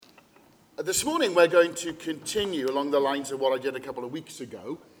This morning we're going to continue along the lines of what I did a couple of weeks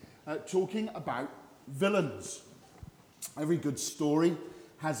ago, talking about villains. Every good story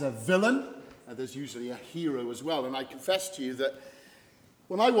has a villain, and there's usually a hero as well. And I confess to you that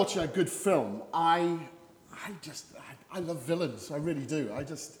when I watch a good film, I love villains. I really do.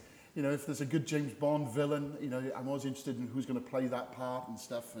 If there's a good James Bond villain, I'm always interested in who's going to play that part and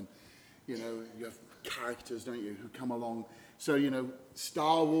stuff. And, you have characters, don't you, who come along. So,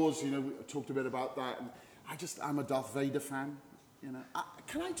 Star Wars, we talked a bit about that. And I'm a Darth Vader fan. Am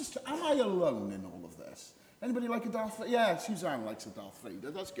I alone in all of this? Anybody like a Darth Vader? Yeah, Suzanne likes a Darth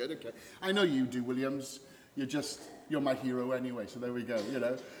Vader. That's good, okay. I know you do, Williams. You're my hero anyway, so there we go,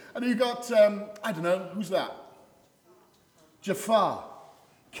 And you got, who's that? Jafar.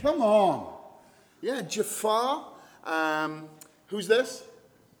 Come on. Yeah, Jafar. Who's this?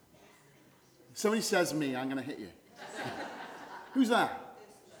 Somebody says me, I'm going to hit you. Who's that?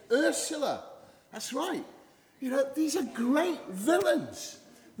 Ursula. That's right. These are great villains.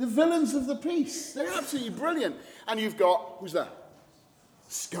 The villains of the piece. They're absolutely brilliant. And you've got, who's that?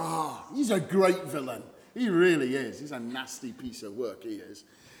 Scar. He's a great villain. He really is. He's a nasty piece of work, he is.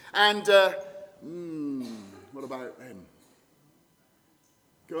 And, what about him?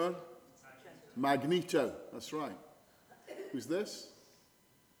 Go on. Magneto. That's right. Who's this?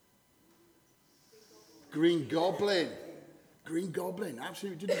 Green Goblin. Green Goblin.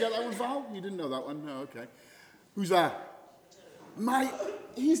 Absolutely. Did you get that one, Val? You didn't know that one? No, okay. Who's that?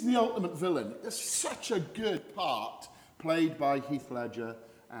 He's the ultimate villain. It's such a good part played by Heath Ledger.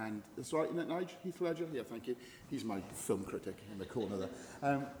 And that's right, isn't it, Nigel? Heath Ledger? Yeah, thank you. He's my film critic in the corner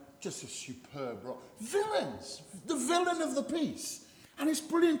there. Just a superb role. Villains. The villain of the piece. And it's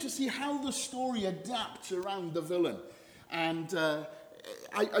brilliant to see how the story adapts around the villain. And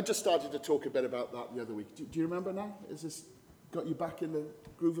I just started to talk a bit about that the other week. Do you remember now? Has this got you back in the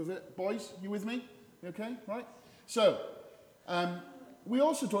groove of it? Boys, you with me? You okay? Right? So, we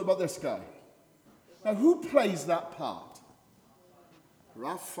also talked about this guy. Now, who plays that part?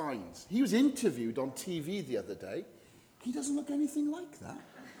 Ralph Fiennes. He was interviewed on TV the other day. He doesn't look anything like that.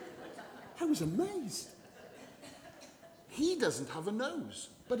 I was amazed. He doesn't have a nose,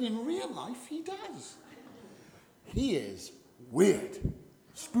 but in real life, he does. He is weird.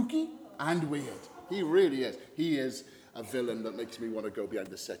 Spooky and weird. He really is. He is a villain that makes me want to go behind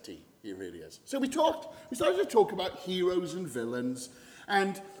the settee. He really is. So we started to talk about heroes and villains,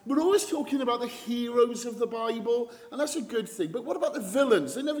 and we're always talking about the heroes of the Bible, and that's a good thing. But what about the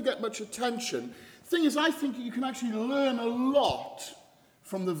villains? They never get much attention. The thing is, I think you can actually learn a lot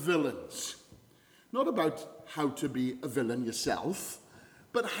from the villains. Not about how to be a villain yourself,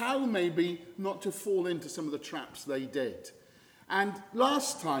 but how maybe not to fall into some of the traps they did. And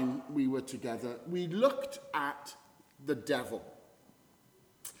last time we were together, we looked at the devil.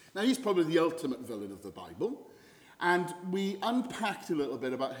 Now, he's probably the ultimate villain of the Bible. And we unpacked a little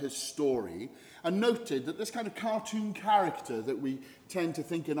bit about his story and noted that this kind of cartoon character that we tend to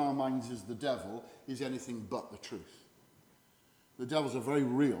think in our minds as the devil is anything but the truth. The devil's a very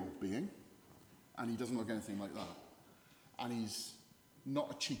real being, and he doesn't look anything like that. And he's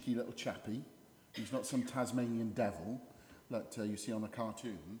not a cheeky little chappy. He's not some Tasmanian devil that you see on a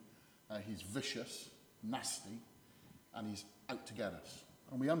cartoon. He's vicious, nasty, and he's out to get us.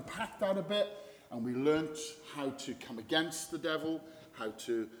 And we unpacked that a bit, and we learnt how to come against the devil, how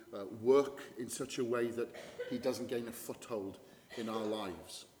to work in such a way that he doesn't gain a foothold in our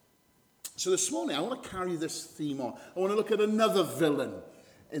lives. So this morning, I want to carry this theme on. I want to look at another villain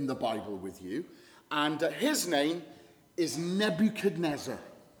in the Bible with you, and his name is Nebuchadnezzar.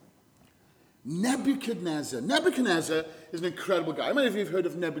 Nebuchadnezzar. Nebuchadnezzar is an incredible guy. How many of you have heard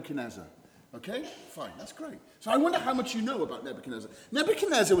of Nebuchadnezzar? Okay, fine, that's great. So I wonder how much you know about Nebuchadnezzar.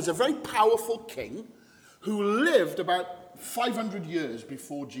 Nebuchadnezzar was a very powerful king who lived about 500 years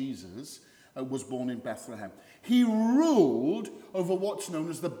before Jesus was born in Bethlehem. He ruled over what's known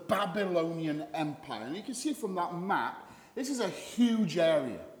as the Babylonian Empire. And you can see from that map, this is a huge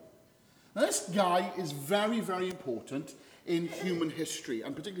area. Now, this guy is very, very important in human history,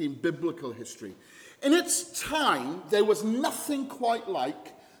 and particularly in biblical history. In its time, there was nothing quite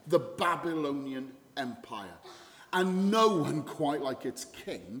like the Babylonian Empire, and no one quite like its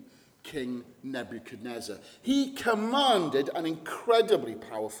king, King Nebuchadnezzar. He commanded an incredibly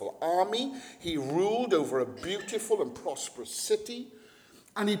powerful army. He ruled over a beautiful and prosperous city,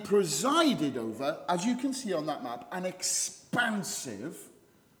 and he presided over, as you can see on that map, an expansive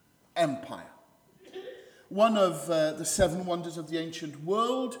empire. One of the seven wonders of the ancient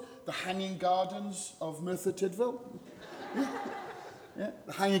world, the Hanging Gardens of Merthyr Tydfil. Yeah,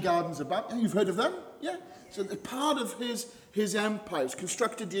 the Hanging Gardens of Babylon. You've heard of them? Yeah. So part of his his empire. It was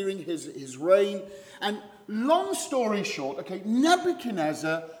constructed during his reign. And long story short, okay,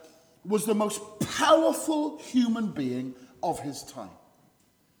 Nebuchadnezzar was the most powerful human being of his time.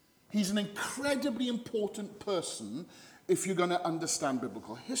 He's an incredibly important person if you're going to understand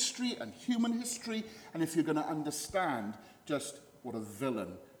biblical history and human history, and if you're going to understand just what a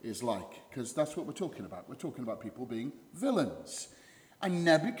villain is like, because that's what we're talking about. We're talking about people being villains. And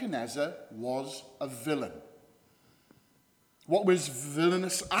Nebuchadnezzar was a villain. What was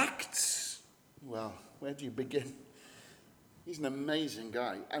villainous acts? Well, where do you begin? He's an amazing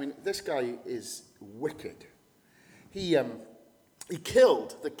guy. I mean, this guy is wicked. He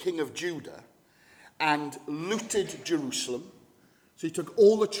killed the king of Judah and looted Jerusalem. So he took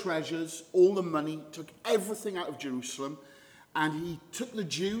all the treasures, all the money, took everything out of Jerusalem, and he took the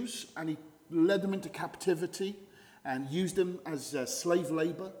Jews and he led them into captivity and used them as slave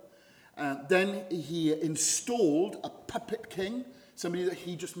labor. Then he installed a puppet king, somebody that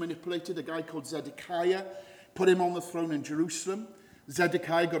he just manipulated, a guy called Zedekiah, put him on the throne in Jerusalem.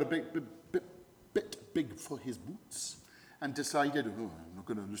 Zedekiah got a bit big for his boots and decided, I'm not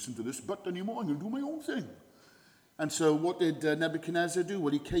going to listen to this but anymore, I'm going to do my own thing. And so what did Nebuchadnezzar do?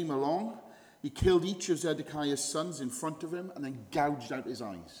 Well, he came along, he killed each of Zedekiah's sons in front of him and then gouged out his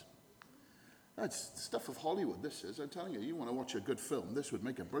eyes. That's the stuff of Hollywood, this is. I'm telling you, you want to watch a good film, this would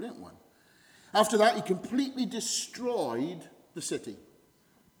make a brilliant one. After that, he completely destroyed the city.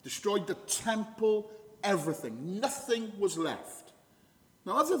 Destroyed the temple, everything. Nothing was left.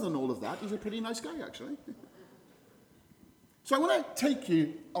 Now, other than all of that, he's a pretty nice guy, actually. So I want to take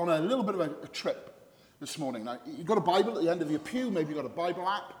you on a little bit of a trip this morning. Now, you've got a Bible at the end of your pew. Maybe you've got a Bible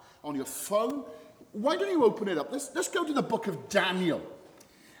app on your phone. Why don't you open it up? Let's go to the book of Daniel.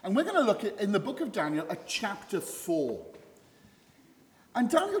 And we're going to look at, in the book of Daniel, at chapter 4. And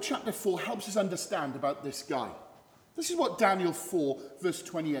Daniel chapter 4 helps us understand about this guy. This is what Daniel 4, verse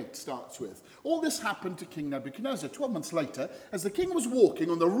 28 starts with. All this happened to King Nebuchadnezzar 12 months later, as the king was walking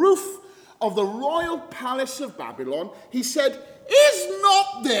on the roof of the royal palace of Babylon. He said, "Is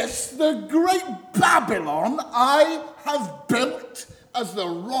not this the great Babylon I have built as the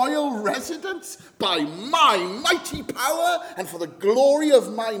royal residence by my mighty power and for the glory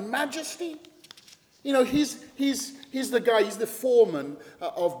of my majesty?" You know, he's the guy, he's the foreman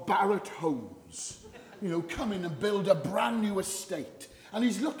of Barrett Homes. You know, come in and build a brand new estate. And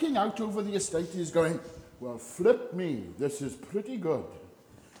he's looking out over the estate and he's going, well, flip me, this is pretty good.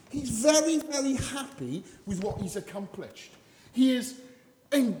 He's very, very happy with what he's accomplished. He is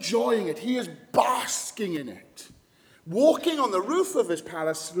enjoying it. He is basking in it. Walking on the roof of his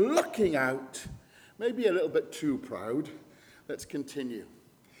palace, looking out, maybe a little bit too proud. Let's continue.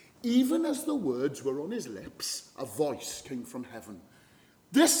 Even as the words were on his lips, a voice came from heaven.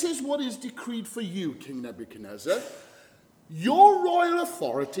 "This is what is decreed for you, King Nebuchadnezzar. Your royal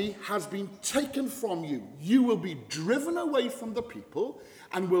authority has been taken from you. You will be driven away from the people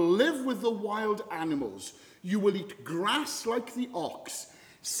and will live with the wild animals. You will eat grass like the ox.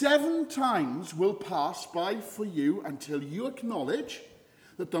 7 times will pass by for you until you acknowledge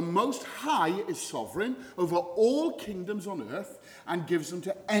that the Most High is sovereign over all kingdoms on earth and gives them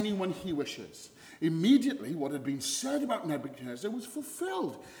to anyone he wishes." Immediately, what had been said about Nebuchadnezzar was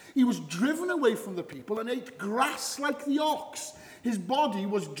fulfilled. He was driven away from the people and ate grass like the ox. His body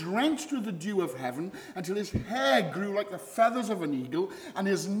was drenched with the dew of heaven until his hair grew like the feathers of an eagle and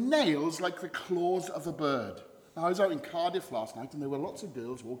his nails like the claws of a bird. Now, I was out in Cardiff last night and there were lots of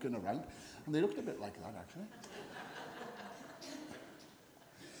girls walking around and they looked a bit like that, actually.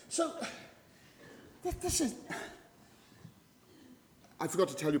 So, this is... I forgot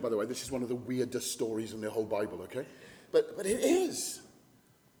to tell you, by the way, this is one of the weirdest stories in the whole Bible, okay? But it is.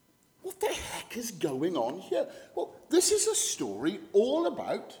 What the heck is going on here? Well, this is a story all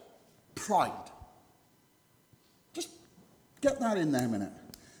about pride. Just get that in there a minute.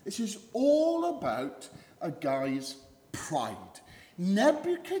 This is all about a guy's pride.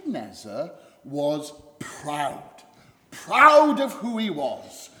 Nebuchadnezzar was proud. Proud of who he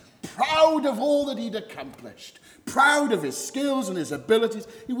was. Proud of all that he'd accomplished. Proud of his skills and his abilities.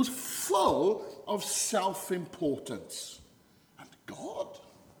 He was full of self-importance. And God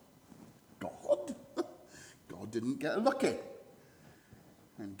didn't get a look at.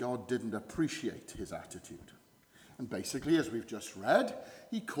 And God didn't appreciate his attitude. And basically, as we've just read,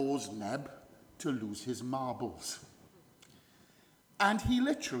 he caused Neb to lose his marbles. And he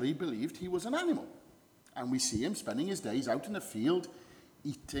literally believed he was an animal. And we see him spending his days out in the field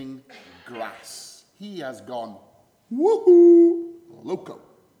eating grass. He has gone, woohoo, loco.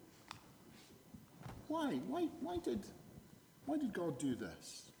 Why did God do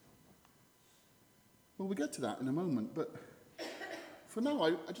this? Well, we'll get to that in a moment, but for now,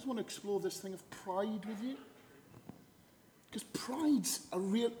 I just want to explore this thing of pride with you. Because pride's a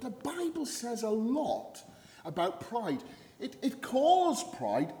real... The Bible says a lot about pride. It calls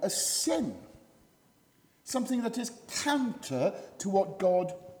pride a sin. Something that is counter to what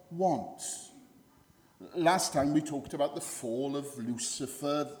God wants. Last time we talked about the fall of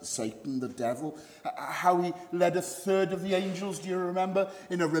Lucifer, Satan, the devil, how he led a third of the angels, do you remember,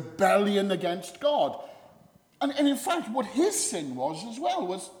 in a rebellion against God. And in fact, what his sin was as well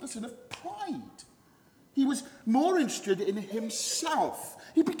was the sin of pride. He was more interested in himself.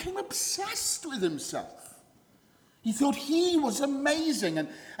 He became obsessed with himself. He thought he was amazing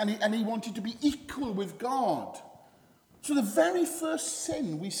and he wanted to be equal with God. So the very first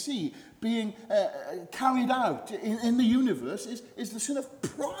sin we see being carried out in the universe is the sin of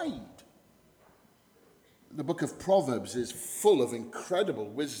pride. The book of Proverbs is full of incredible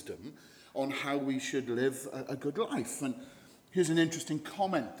wisdom on how we should live a good life. And here's an interesting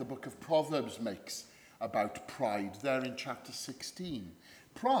comment the book of Proverbs makes about pride there in chapter 16.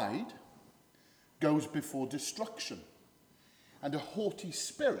 Pride goes before destruction, and a haughty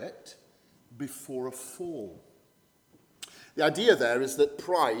spirit before a fall. The idea there is that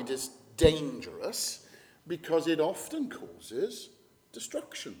pride is dangerous because it often causes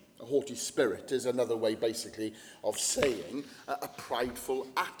destruction. A haughty spirit is another way, basically, of saying a prideful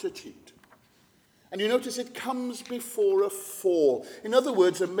attitude. And you notice it comes before a fall. In other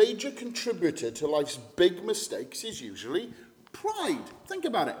words, a major contributor to life's big mistakes is usually pride. Think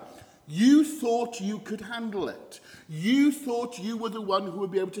about it. You thought you could handle it. You thought you were the one who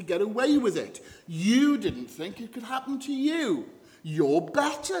would be able to get away with it. You didn't think it could happen to you. You're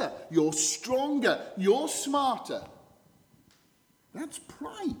better. You're stronger. You're smarter. That's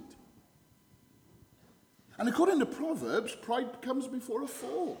pride. And according to Proverbs, pride comes before a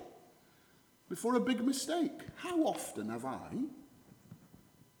fall, before a big mistake. How often have I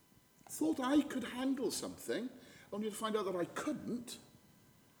thought I could handle something, only to find out that I couldn't,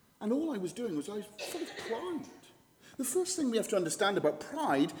 and all I was doing was I was full of pride. The first thing we have to understand about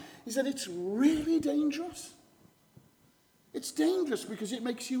pride is that it's really dangerous. It's dangerous because it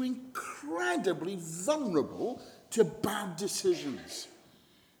makes you incredibly vulnerable to bad decisions.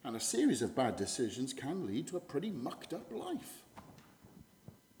 And a series of bad decisions can lead to a pretty mucked up life.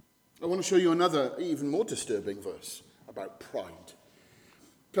 I want to show you another, even more disturbing verse about pride.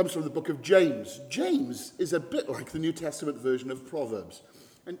 It comes from the book of James. James is a bit like the New Testament version of Proverbs.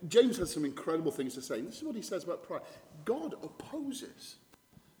 And James has some incredible things to say. And this is what he says about pride. God opposes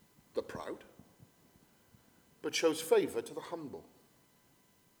the proud, but shows favour to the humble.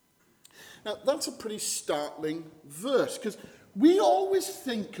 Now, that's a pretty startling verse, because we always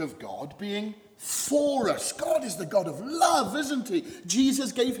think of God being for us. God is the God of love, isn't he?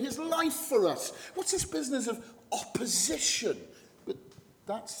 Jesus gave his life for us. What's this business of opposition? But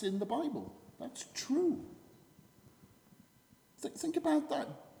that's in the Bible. That's true. Think about that.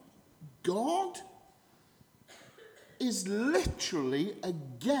 God is literally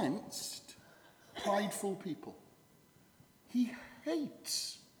against prideful people. He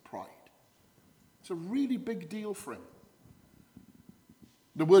hates pride. It's a really big deal for him.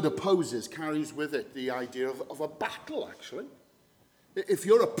 The word opposes carries with it the idea of a battle, actually. If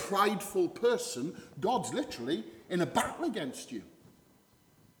you're a prideful person, God's literally in a battle against you.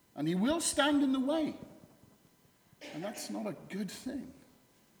 And he will stand in the way. And that's not a good thing.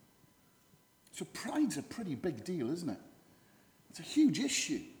 So pride's a pretty big deal, isn't it? It's a huge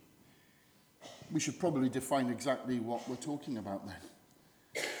issue. We should probably define exactly what we're talking about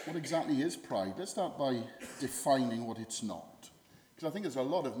then. What exactly is pride? Let's start by defining what it's not. Because I think there's a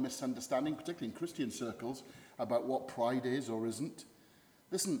lot of misunderstanding, particularly in Christian circles, about what pride is or isn't.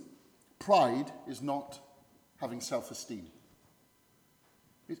 Listen, pride is not having self-esteem.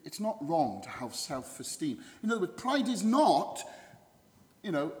 It's not wrong to have self-esteem. In other words, pride is not,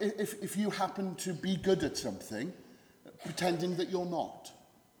 if you happen to be good at something, pretending that you're not.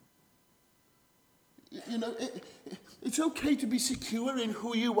 It's okay to be secure in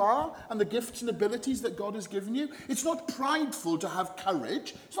who you are and the gifts and abilities that God has given you. It's not prideful to have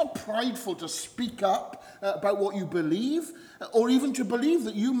courage. It's not prideful to speak up about what you believe, or even to believe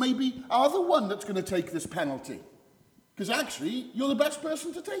that you maybe are the one that's going to take this penalty. Because actually, you're the best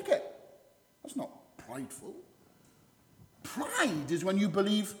person to take it. That's not prideful. Pride is when you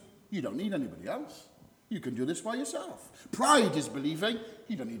believe you don't need anybody else. You can do this by yourself. Pride is believing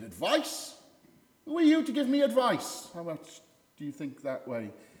you don't need advice. Who are you to give me advice? How much do you think that way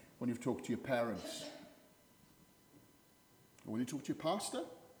when you've talked to your parents? Or when you talk to your pastor?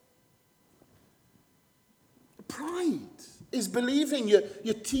 Pride is believing your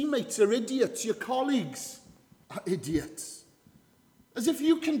teammates are idiots, your colleagues are idiots. As if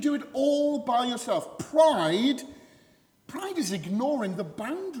you can do it all by yourself. Pride is ignoring the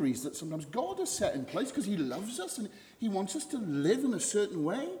boundaries that sometimes God has set in place because he loves us and he wants us to live in a certain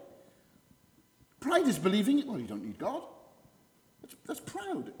way. Pride is believing, well, you don't need God. That's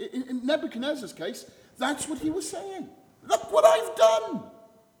proud. In Nebuchadnezzar's case, that's what he was saying. Look what I've done.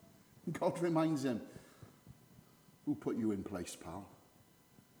 And God reminds him, who put you in place, pal?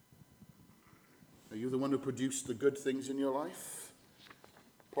 Are you the one who produced the good things in your life?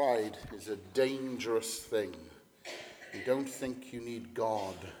 Pride is a dangerous thing. You don't think you need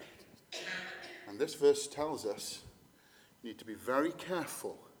God. And this verse tells us you need to be very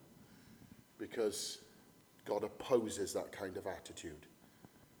careful because God opposes that kind of attitude.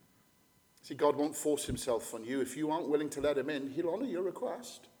 See, God won't force himself on you. If you aren't willing to let him in, he'll honor your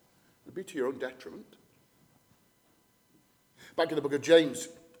request. It'll be to your own detriment. Back in the book of James,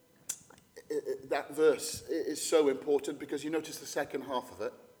 that verse is so important because you notice the second half of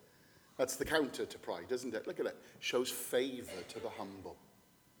it. That's the counter to pride, isn't it? Look at it. Shows favor to the humble.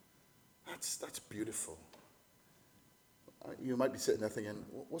 That's beautiful. You might be sitting there thinking,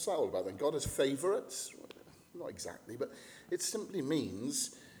 what's that all about then? God has favorites? Not exactly, but it simply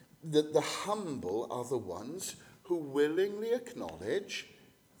means that the humble are the ones who willingly acknowledge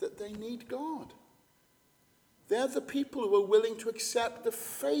that they need God. They're the people who are willing to accept the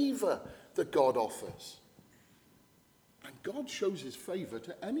favor that God offers. And God shows his favor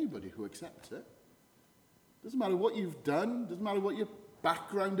to anybody who accepts it. Doesn't matter what you've done, doesn't matter what your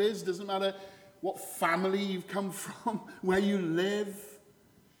background is, doesn't matter what family you've come from, where you live.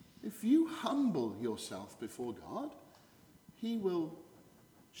 If you humble yourself before God, he will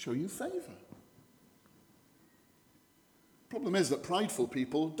show you favor. Problem is that prideful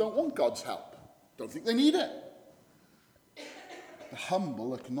people don't want God's help. Don't think they need it. The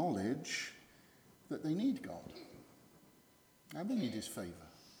humble acknowledge that they need God. And they need his favor.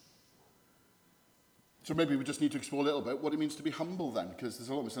 So maybe we just need to explore a little bit what it means to be humble then, because there's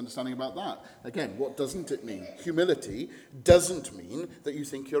a lot of misunderstanding about that. Again, what doesn't it mean? Humility doesn't mean that you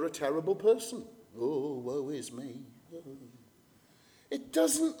think you're a terrible person. Oh, woe is me. Oh. It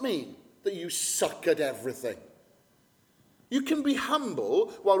doesn't mean that you suck at everything. You can be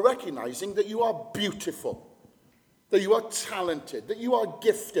humble while recognizing that you are beautiful, that you are talented, that you are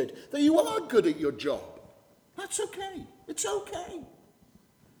gifted, that you are good at your job. That's okay. It's okay.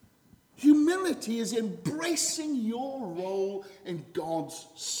 Humility is embracing your role in God's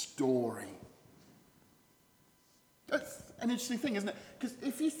story. That's an interesting thing, isn't it? Because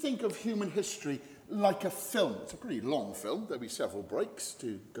if you think of human history like a film, it's a pretty long film. There'll be several breaks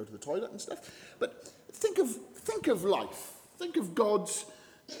to go to the toilet and stuff. But think of life. Think of God's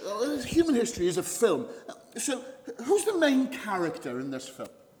human history as a film. So who's the main character in this film?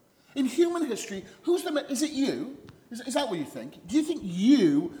 In human history, is it you? Is that what you think? Do you think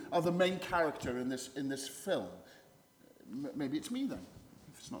you are the main character in this film? Maybe it's me then,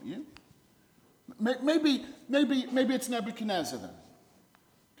 if it's not you. Maybe it's Nebuchadnezzar then,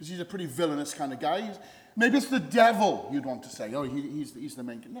 because he's a pretty villainous kind of guy. Maybe it's the devil you'd want to say. Oh, he's the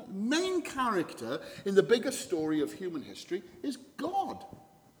main character. No, the main character in the bigger story of human history is God.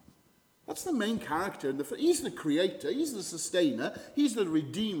 That's the main character in the film. He's the creator. He's the sustainer. He's the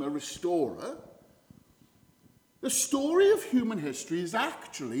redeemer, restorer. The story of human history is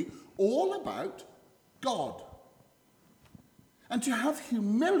actually all about God. And to have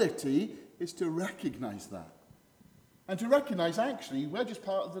humility is to recognize that. And to recognize, actually, we're just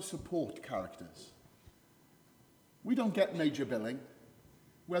part of the support characters. We don't get major billing.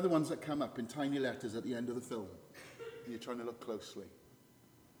 We're the ones that come up in tiny letters at the end of the film. And you're trying to look closely.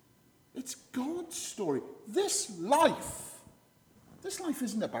 It's God's story. This life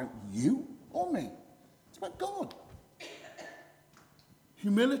isn't about you or me. It's about God.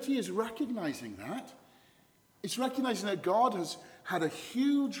 Humility is recognizing that. It's recognizing that God has had a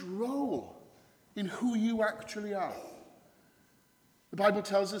huge role in who you actually are. The Bible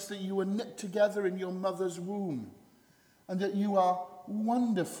tells us that you were knit together in your mother's womb and that you are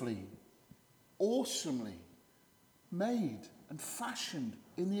wonderfully, awesomely made and fashioned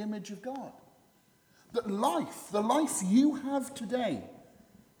in the image of God. That the life you have today,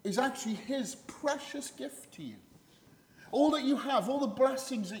 is actually his precious gift to you. All that you have, all the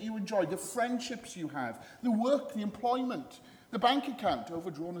blessings that you enjoy, the friendships you have, the work, the employment, the bank account,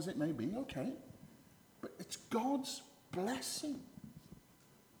 overdrawn as it may be, okay. But it's God's blessing.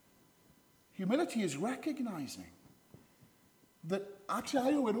 Humility is recognizing that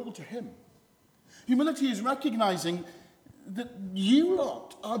actually I owe it all to him. Humility is recognizing that you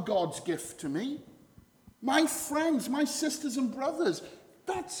lot are God's gift to me. My friends, my sisters and brothers,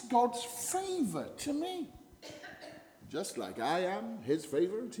 that's God's favor to me. just like I am his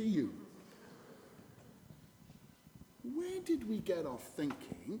favor to you. Where did we get off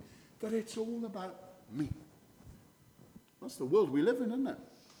thinking that it's all about me? That's the world we live in, isn't it?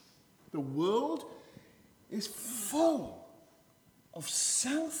 The world is full of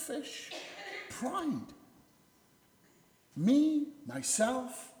selfish pride. Me,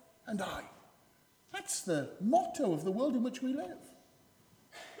 myself, and I. That's the motto of the world in which we live.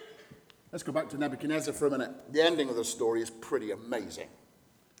 Let's go back to Nebuchadnezzar for a minute. The ending of the story is pretty amazing.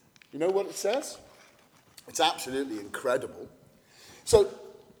 You know what it says? It's absolutely incredible. So,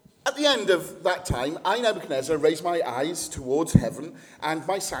 at the end of that time, I, Nebuchadnezzar, raised my eyes towards heaven, and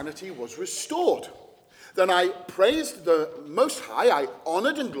my sanity was restored. Then I praised the Most High. I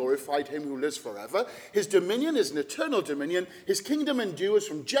honored and glorified him who lives forever. His dominion is an eternal dominion. His kingdom endures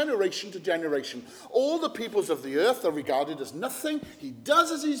from generation to generation. All the peoples of the earth are regarded as nothing. He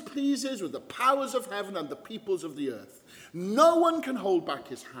does as he pleases with the powers of heaven and the peoples of the earth. No one can hold back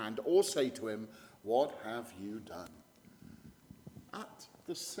his hand or say to him, "What have you done?" At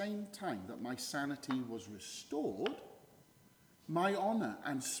the same time that my sanity was restored, my honor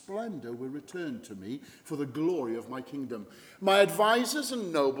and splendor were returned to me for the glory of my kingdom. My advisors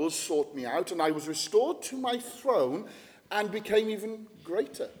and nobles sought me out, and I was restored to my throne and became even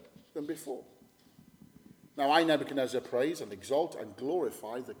greater than before. Now I, Nebuchadnezzar, praise and exalt and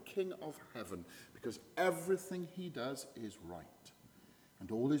glorify the King of heaven, because everything he does is right,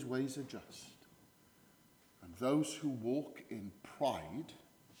 and all his ways are just. And those who walk in pride,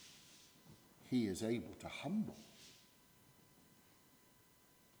 he is able to humble.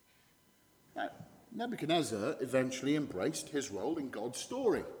 Now, Nebuchadnezzar eventually embraced his role in God's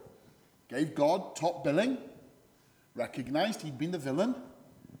story, gave God top billing, recognized he'd been the villain,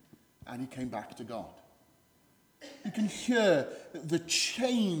 and he came back to God. You can hear the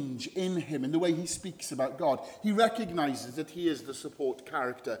change in him, in the way he speaks about God. He recognizes that he is the support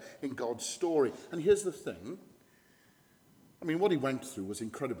character in God's story. And here's the thing. I mean, what he went through was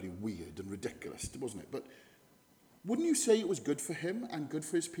incredibly weird and ridiculous, wasn't it? But wouldn't you say it was good for him and good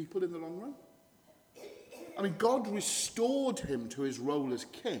for his people in the long run? I mean, God restored him to his role as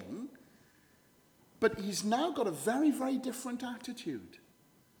king, but he's now got a very, very different attitude.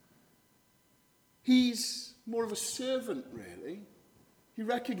 He's more of a servant, really. He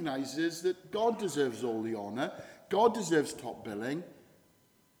recognizes that God deserves all the honor. God deserves top billing.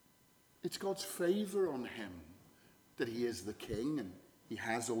 It's God's favor on him that he is the king and he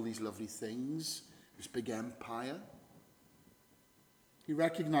has all these lovely things, this big empire. He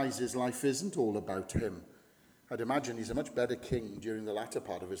recognizes life isn't all about him. I'd imagine he's a much better king during the latter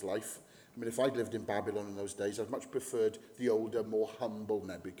part of his life. I mean, if I'd lived in Babylon in those days, I'd much preferred the older, more humble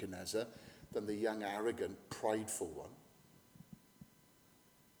Nebuchadnezzar than the young, arrogant, prideful one.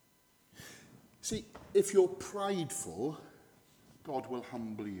 See, if you're prideful, God will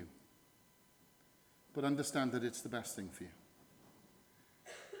humble you. But understand that it's the best thing for you.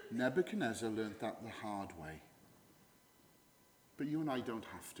 Nebuchadnezzar learned that the hard way. But you and I don't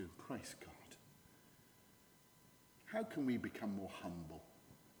have to. Praise God. How can we become more humble?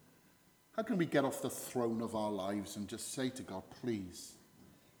 How can we get off the throne of our lives and just say to God, please,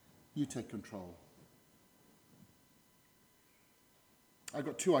 you take control? I've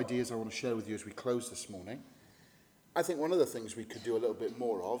got two ideas I want to share with you as we close this morning. I think one of the things we could do a little bit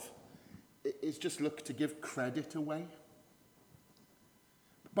more of is just look to give credit away.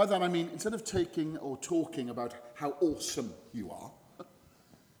 By that I mean, instead of taking or talking about how awesome you are,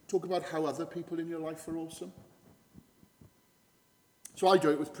 talk about how other people in your life are awesome. So I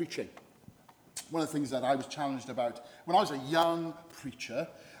do it with preaching. One of the things that I was challenged about, when I was a young preacher,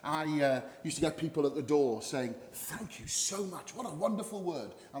 I used to get people at the door saying, "Thank you so much, what a wonderful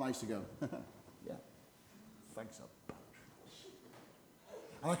word." And I used to go, "Yeah, thanks a bunch."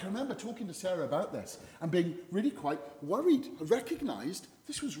 And I can remember talking to Sarah about this and being really quite worried. I recognised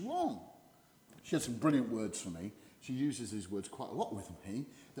this was wrong. She had some brilliant words for me. She uses these words quite a lot with me.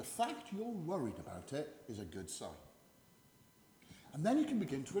 The fact you're worried about it is a good sign. And then you can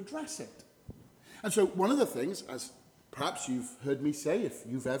begin to address it. And so one of the things, as perhaps you've heard me say, if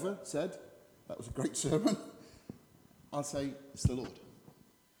you've ever said, "That was a great sermon," I'll say, "It's the Lord."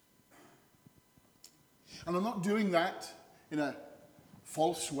 And I'm not doing that in a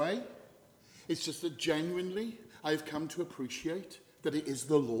false way. It's just that genuinely I've come to appreciate that it is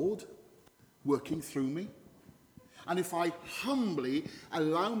the Lord working through me. And if I humbly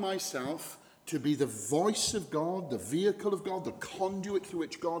allow myself to be the voice of God, the vehicle of God, the conduit through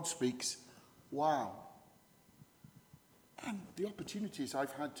which God speaks, wow. And the opportunities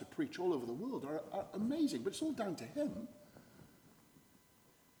I've had to preach all over the world are amazing, but it's all down to him.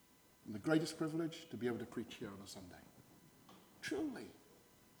 And the greatest privilege to be able to preach here on a Sunday. Truly.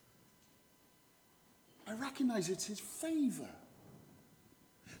 I recognize it's his favor.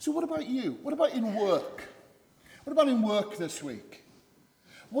 So what about you? What about in work? What about in work this week?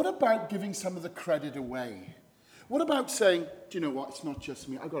 What about giving some of the credit away? What about saying, do you know what? It's not just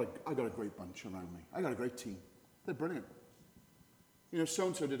me. I got a great bunch around me. I got a great team. They're brilliant. You know,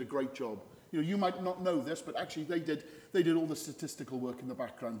 so-and-so did a great job. You know, you might not know this, but actually they did all the statistical work in the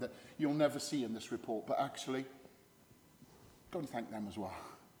background that you'll never see in this report. But actually, go and thank them as well.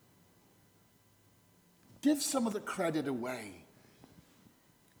 Give some of the credit away.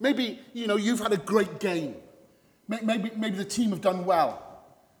 Maybe, you know, you've had a great game. Maybe the team have done well.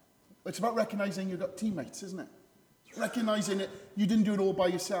 It's about recognizing you've got teammates, isn't it? It's recognizing that you didn't do it all by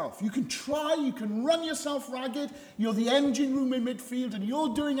yourself. You can try, you can run yourself ragged. You're the engine room in midfield and you're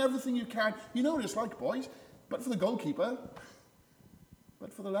doing everything you can. You know what it's like, boys. But for the goalkeeper,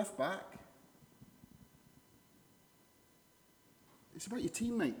 but for the left back. It's about your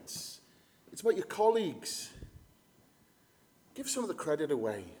teammates. It's about your colleagues. Give some of the credit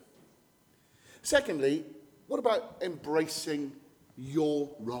away. Secondly, what about embracing your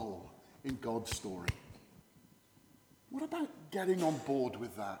role in God's story? What about getting on board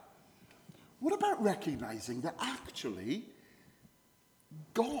with that? What about recognizing that actually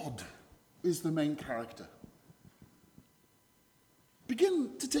God is the main character?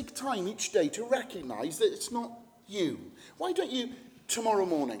 Begin to take time each day to recognize that it's not you. Why don't you, tomorrow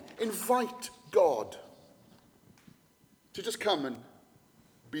morning, invite God to just come and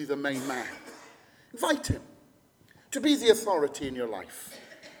be the main man? Invite him to be the authority in your life.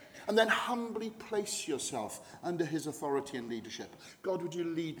 And then humbly place yourself under his authority and leadership. God, would you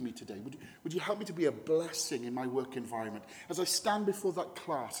lead me today? Would you help me to be a blessing in my work environment? As I stand before that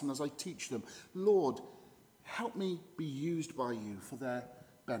class and as I teach them, Lord, help me be used by you for their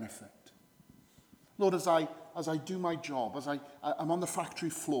benefit. Lord, as I do my job, as I'm on the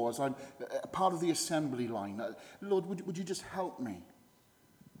factory floor, as I'm a part of the assembly line, Lord, would you just help me?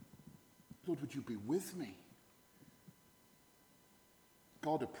 Lord, would you be with me?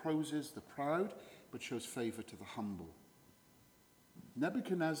 God opposes the proud, but shows favor to the humble.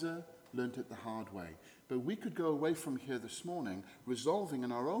 Nebuchadnezzar learnt it the hard way. But we could go away from here this morning, resolving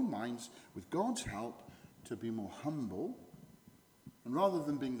in our own minds, with God's help, to be more humble. And rather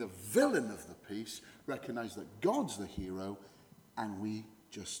than being the villain of the piece, recognize that God's the hero and we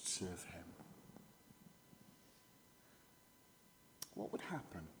just serve him. What would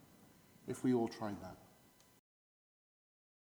happen if we all tried that?